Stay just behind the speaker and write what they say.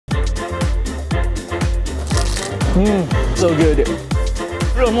So good.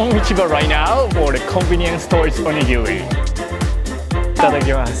 We're among Ichiba right now for the convenience stores onigiri.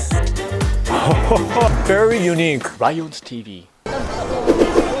 Itadakimasu. Very unique. Ryan's TV.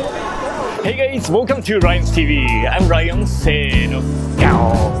 Hey guys, welcome to Ryan's TV. I'm Ryan. Say no.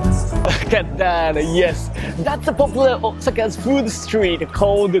 Look at that, yes. That's a popular Osaka's food street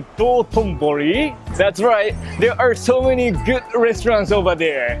called Dotonbori. That's right, there are so many good restaurants over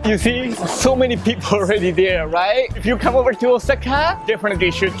there. You see, so many people already there, right? If you come over to Osaka,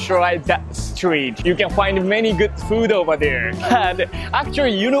 definitely should try that street. You can find many good food over there. And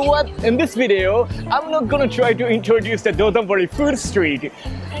actually, you know what? In this video, I'm not gonna try to introduce the Dotonbori food street.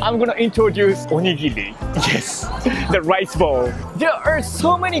 I'm gonna introduce onigiri. Yes, the rice bowl. There are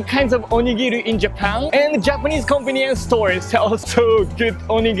so many kinds of onigiri in Japan, and Japanese convenience stores sell so good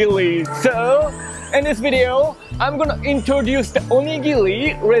onigiri. So, in this video, I'm gonna introduce the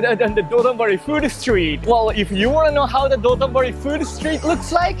onigiri rather than the Dotonbori food street. Well, if you wanna know how the Dotonbori food street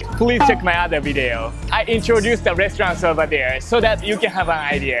looks like, please check my other video. I introduced the restaurants over there so that you can have an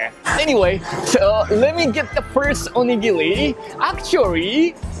idea. Anyway, so let me get the first onigiri.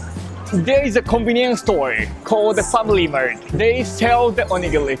 Actually, there is a convenience store called the Family Mart. They sell the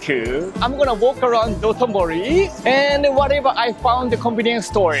onigiri too. I'm gonna walk around Dotonbori, and whatever I found the convenience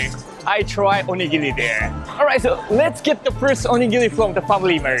store, I try onigiri there. Alright, so let's get the first onigiri from the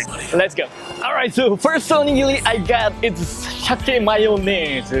Family Mart. Let's go. Alright, so first onigiri I got is sake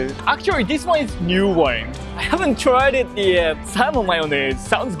mayonnaise. Actually, this one is new one. I haven't tried it yet. Salmon mayonnaise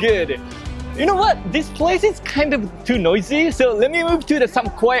sounds good. You know what? This place is kind of too noisy, so let me move to some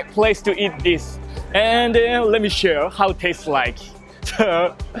quiet place to eat this. And let me share how it tastes like.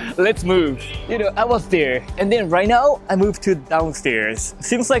 So, let's move. You know, I was there, and then right now, I moved to downstairs.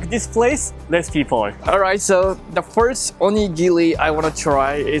 Seems like this place, less people. Alright, so the first onigiri I want to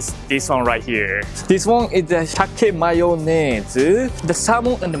try is this one right here. This one is the sake mayonnaise, the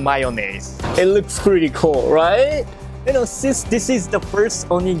salmon and the mayonnaise. It looks pretty cool, right? You know, since this is the first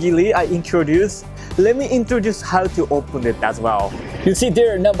onigiri I introduced, let me introduce how to open it as well. You see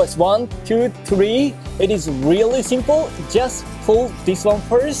there are numbers 1, 2, 3. It is really simple. Just pull this one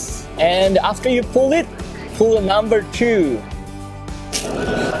first, and after you pull it, pull the number 2.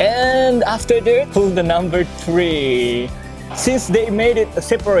 And after that, pull the number 3. Since they made it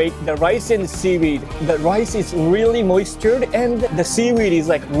separate, the rice and the seaweed, the rice is really moistured and the seaweed is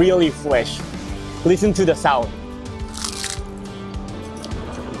like really fresh. Listen to the sound.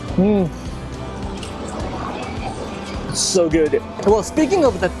 So good. Well, speaking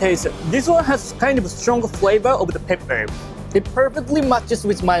of the taste, this one has kind of strong flavor of the pepper. It perfectly matches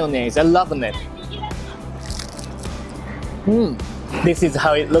with mayonnaise. I love it. This is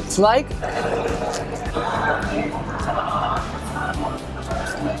how it looks like.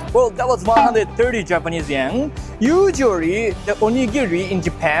 Well, that was 130 Japanese yen. Usually, the onigiri in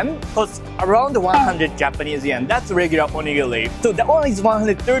Japan costs around 100 Japanese yen. That's regular onigiri. So that one is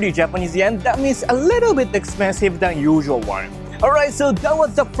 130 Japanese yen. That means a little bit expensive than usual one. Alright, so that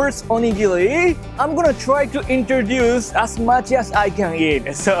was the first onigiri. I'm gonna try to introduce as much as I can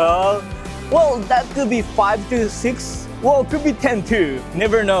eat. So, well, that could be 5 to 6. Well, could be 10 too.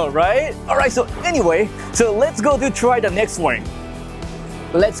 Never know, right? Alright, so anyway, so let's go to try the next one.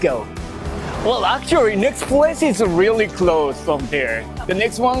 Let's go. Well, actually, next place is really close from there. The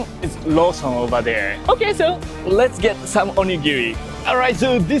next one is Lawson over there. Okay, so let's get some onigiri. Alright,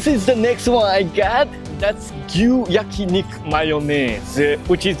 so this is the next one I got. That's gyu yakiniku mayonnaise,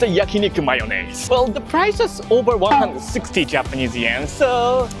 which is the yakiniku mayonnaise. Well, the price is over 160 Japanese yen,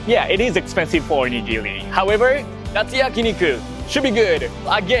 so yeah, it is expensive for onigiri. However, that's yakiniku. Should be good.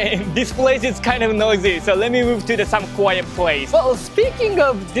 Again, this place is kind of noisy, so let me move to some quiet place. Well, speaking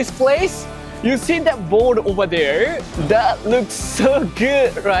of this place, you see that board over there? That looks so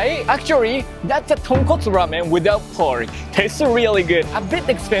good, right? Actually, that's a tonkotsu ramen without pork. Tastes really good. A bit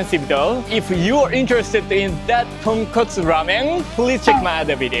expensive though. If you are interested in that tonkotsu ramen, please check my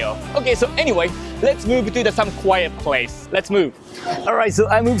other video. Okay, so anyway, let's move to some quiet place. Let's move. Alright, so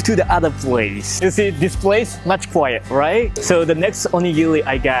I moved to the other place. You see this place? Much quiet, right? So the next onigiri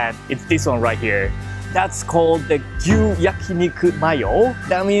I got, it's this one right here. That's called the gyu yakiniku mayo.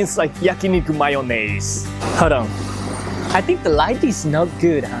 That means like yakiniku mayonnaise. Hold on. I think the light is not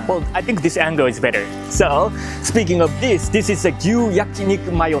good, huh? Well, I think this angle is better. So, speaking of this is a gyu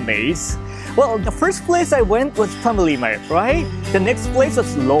yakiniku mayonnaise. Well, the first place I went was Family Mart, right? The next place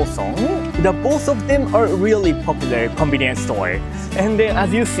was Lawson. The both of them are really popular convenience store. And then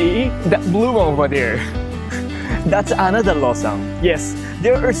as you see, that blue one over there, that's another Lawson. Yes,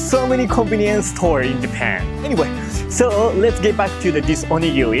 there are so many convenience stores in Japan. Anyway, so let's get back to this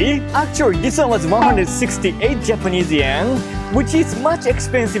onigiri. Actually, this one was 168 Japanese yen, which is much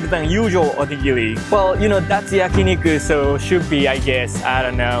expensive than usual onigiri. Well, you know, that's yakiniku, so should be, I guess. I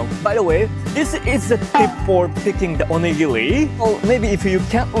don't know. By the way, this is a tip for picking the onigiri. Well, maybe if you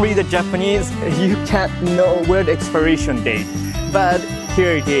can't read the Japanese, you can't know where the expiration date. But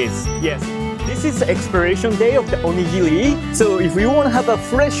here it is. Yes. This is the expiration day of the onigiri. So if you want to have a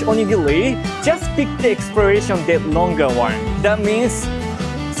fresh onigiri, just pick the expiration date longer one. That means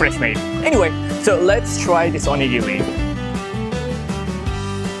fresh made. Anyway, so let's try this onigiri.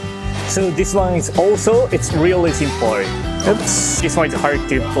 So this one is also, it's really simple. Oops. This one is hard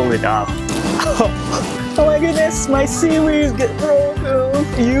to pull it up. Oh my goodness, my seaweed get broken.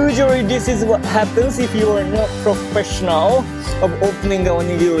 Usually this is what happens if you are not professional of opening the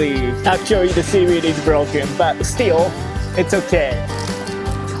onigiri. Actually the seaweed is broken, but still, it's okay.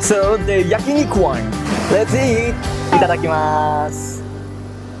 So the yakiniku one, let's eat. Itadakimasu.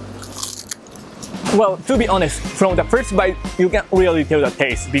 Well, to be honest, from the first bite, you can't really tell the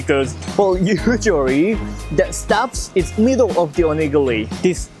taste because, well, usually the stuff is middle of the onigiri,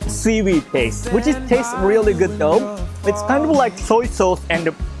 this seaweed taste, which tastes really good though. It's kind of like soy sauce and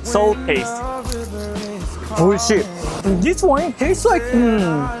the salt taste. Oishii. This one tastes like,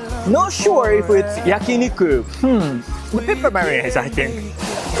 not sure if it's yakiniku. The pepper mayonnaise, I think.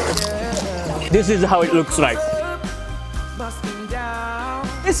 This is how it looks like.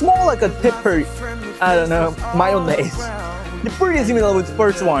 It's more like a pepper, I don't know, mayonnaise. It's pretty similar with the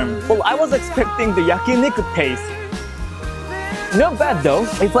first one. Well, I was expecting the yakiniku taste. Not bad though.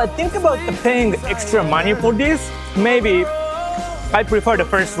 If I think about paying extra money for this, maybe I prefer the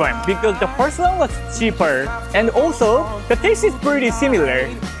first one because the first one was cheaper and also the taste is pretty similar.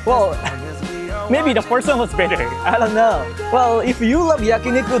 Well, maybe the first one was better. I don't know. Well, if you love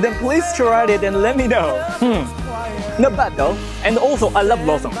yakiniku, then please try it and let me know. Not bad though. And also, I love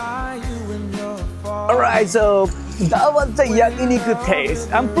Lawson. Alright, so that was the yakiniku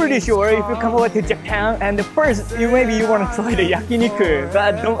taste. I'm pretty sure if you come over to Japan and first maybe you want to try the yakiniku,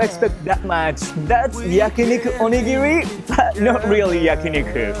 but don't expect that much. That's yakiniku onigiri, but not really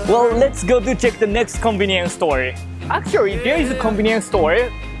yakiniku. Well, let's go to check the next convenience store. Actually, there is a convenience store,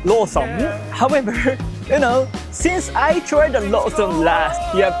 Lawson. However, you know, since I tried the Lawson last,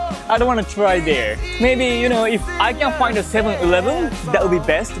 I don't want to try there. Maybe, you know, if I can find a 7-Eleven, that would be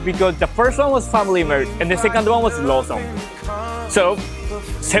best because the first one was Family Mart and the second one was Lawson. So,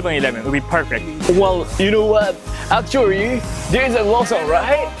 7-Eleven would be perfect. Well, you know what? Actually, there is a Lawson,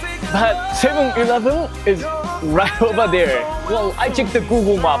 right? But 7-Eleven is right over there. Well, I checked the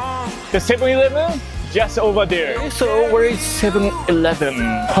Google map. The 7-Eleven just over there. So where is 7-Eleven?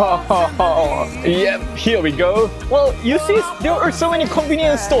 Yep, here we go. Well, you see, there are so many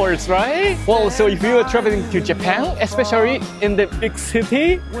convenience stores, right? Well, so if you are traveling to Japan, especially in the big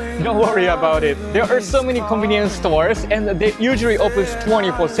city, don't worry about it. There are so many convenience stores and they usually open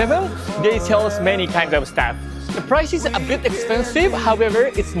 24/7. They sell many kinds of stuff. The price is a bit expensive,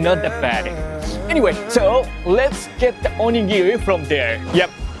 however, it's not that bad. Anyway, so let's get the onigiri from there. Yep.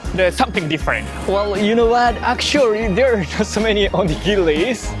 There's something different. Well, you know what? Actually, there are not so many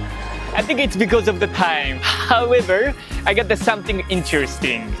onigiris. I think it's because of the time. However, I got something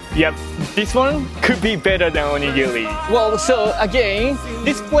interesting. Yep, this one could be better than onigiri. Well, so again,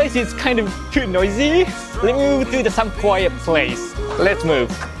 this place is kind of too noisy. Let me move to some quiet place. Let's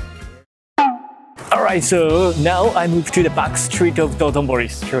move. Alright, so now I move to the back street of Dotonbori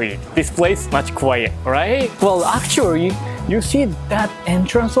street. This place much quiet, right? Well, actually, you see that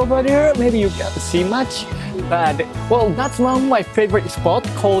entrance over there? Maybe you can't see much, but well, that's one of my favorite spots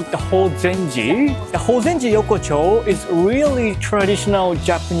called the Hozenji. The Hozenji Yokocho is really traditional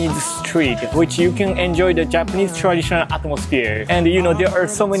Japanese street, which you can enjoy the Japanese traditional atmosphere. And you know, there are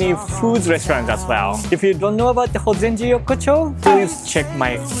so many food restaurants as well. If you don't know about the Hozenji Yokocho, please check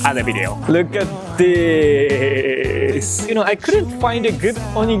my other video. Look at this. You know, I couldn't find a good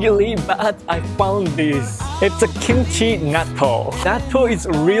onigiri, but I found this. It's a kimchi natto. Natto is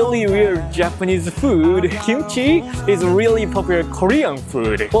really weird Japanese food. Kimchi is really popular Korean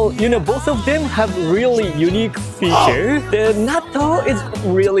food. Well, you know, both of them have really unique features. The natto is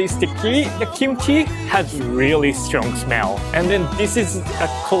really sticky. The kimchi has really strong smell. And then this is a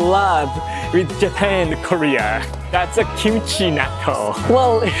collab with Japan and Korea. That's a kimchi natto.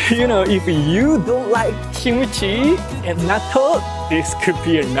 Well, you know, if you don't like kimchi and natto, this could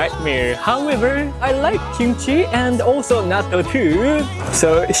be a nightmare. However, I like kimchi and also natto too,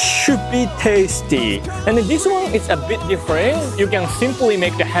 so it should be tasty. And this one is a bit different. You can simply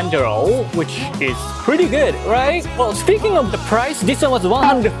make the hand roll, which is pretty good, right? Well, speaking of the price, this one was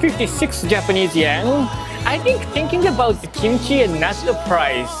 156 Japanese yen. I think thinking about the kimchi and natto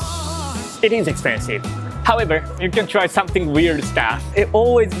price, it is expensive. However, you can try something weird stuff. It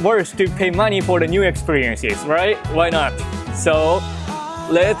always worth to pay money for the new experiences, right? Why not? So,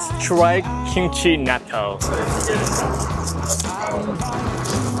 let's try kimchi natto.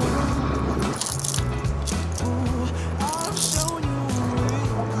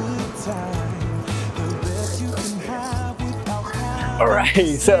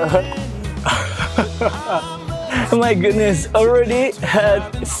 Alright, so my goodness, already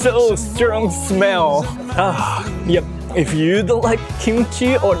had so strong smell. Yep, if you don't like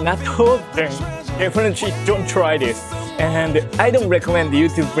kimchi or natto, then definitely don't try this. And I don't recommend you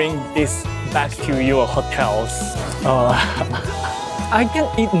to bring this back to your hotels. I can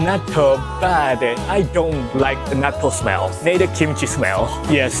eat natto, but I don't like the natto smell, neither kimchi smell.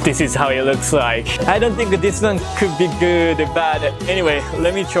 Yes, this is how it looks like. I don't think this one could be good, but anyway,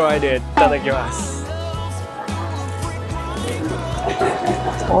 let me try it. Itadakimasu.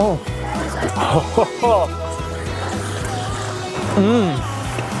 Oh.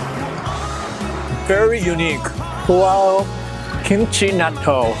 Very unique. Wow, kimchi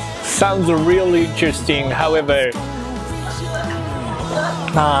natto. Sounds really interesting, however,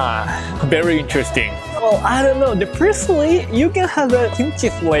 very interesting. Well, I don't know. Personally, you can have a kimchi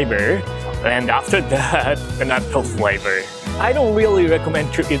flavor, and after that, the natto flavor. I don't really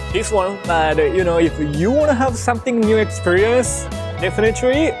recommend to eat this one, but you know, if you want to have something new experience,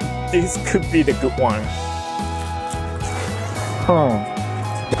 definitely this could be the good one.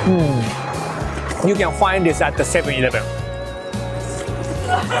 You can find this at the 7-Eleven.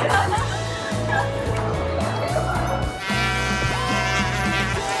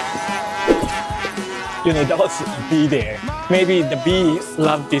 You know, that was bee there. Maybe the bee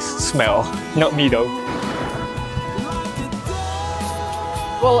loved this smell, not me though.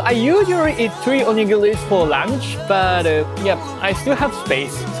 Well, I usually eat 3 onigiris for lunch, but yep, I still have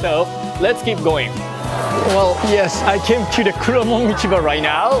space, so let's keep going. Well, yes, I came to the Kuromon Ichiba right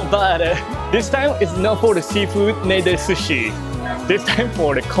now, but this time it's not for the seafood, neither sushi. This time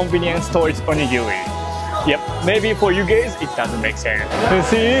for the convenience stores onigiri. Yep, maybe for you guys it doesn't make sense. You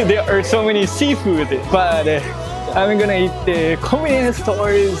see, there are so many seafood, but I'm gonna eat the convenience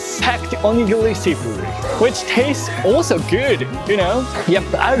stores packed onigiri seafood, which tastes also good, you know?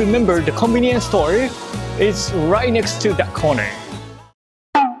 Yep, I remember the convenience store is right next to that corner.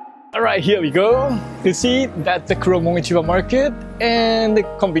 Alright, here we go. You see, that's the Kuromon Ichiba market and the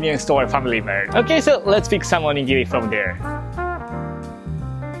convenience store Family Mart. Okay, so let's pick some onigiri from there.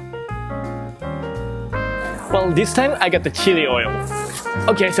 Well, this time I got the chili oil.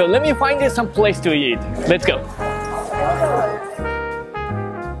 Okay, so let me find some place to eat. Let's go.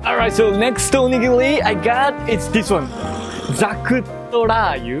 Alright, so next onigiri I got, it's this one. Zakuto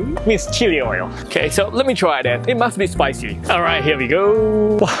Rayu means chili oil. Okay, so let me try that. It must be spicy. Alright, here we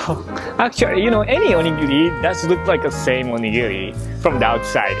go. Wow. Actually, you know, any onigiri does look like the same onigiri from the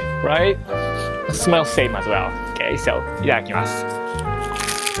outside, right? It smells same as well. Okay, so itadakimasu.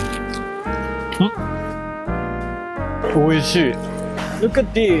 Oishii. Look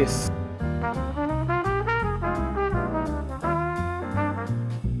at this.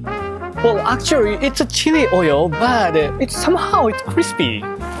 Well, actually, it's a chili oil, but somehow it's crispy.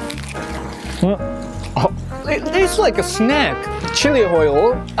 It's like a snack. Chili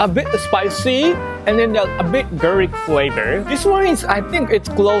oil, a bit spicy, and then a bit garlic flavor. This one is, I think it's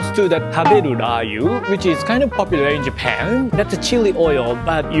close to the taberu rayu, which is kind of popular in Japan. That's a chili oil,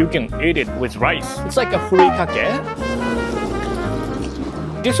 but you can eat it with rice. It's like a furikake.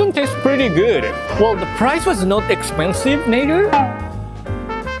 This one tastes pretty good. Well, the price was not expensive neither.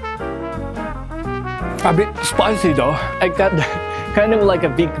 A bit spicy though. I got kind of like a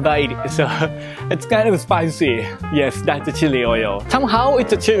big bite, so it's kind of spicy. Yes, that's the chili oil. Somehow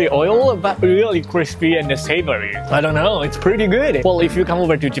it's a chili oil, but really crispy and savory. I don't know, it's pretty good. Well, if you come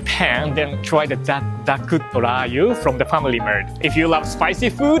over to Japan, then try the Zakuto Rayu from the Family Mart. If you love spicy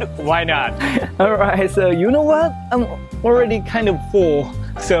food, why not? Alright, so you know what? I'm already kind of full.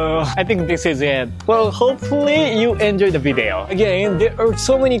 So I think this is it. Well, hopefully you enjoyed the video. Again, there are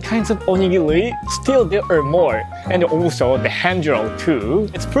so many kinds of onigiri, still there are more. And also the hand roll too.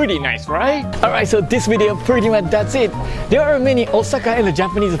 It's pretty nice, right? Alright, so this video pretty much that's it. There are many Osaka and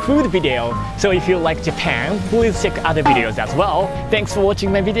Japanese food videos. So if you like Japan, please check other videos as well. Thanks for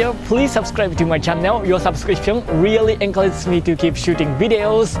watching my video. Please subscribe to my channel. Your subscription really encourages me to keep shooting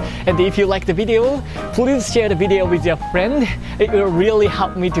videos. And if you like the video, please share the video with your friend. It will really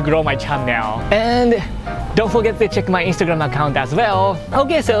help me to grow my channel. And don't forget to check my Instagram account as well.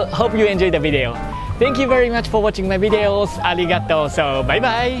 Okay, so hope you enjoyed the video. Thank you very much for watching my videos. Arigato. So bye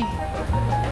bye.